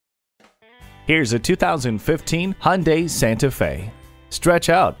Here's a 2015 Hyundai Santa Fe. Stretch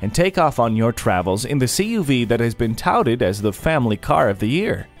out and take off on your travels in the CUV that has been touted as the family car of the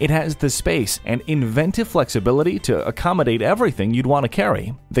year. It has the space and inventive flexibility to accommodate everything you'd want to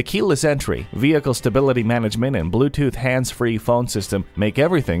carry. The keyless entry, vehicle stability management, and Bluetooth hands-free phone system make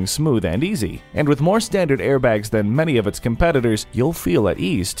everything smooth and easy. And with more standard airbags than many of its competitors, you'll feel at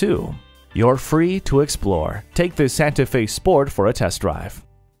ease too. You're free to explore. Take this Santa Fe Sport for a test drive.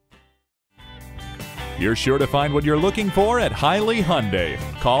 You're sure to find what you're looking for at Hiley Hyundai.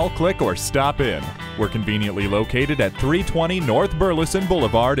 Call, click, or stop in. We're conveniently located at 320 North Burleson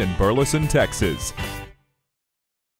Boulevard in Burleson, Texas.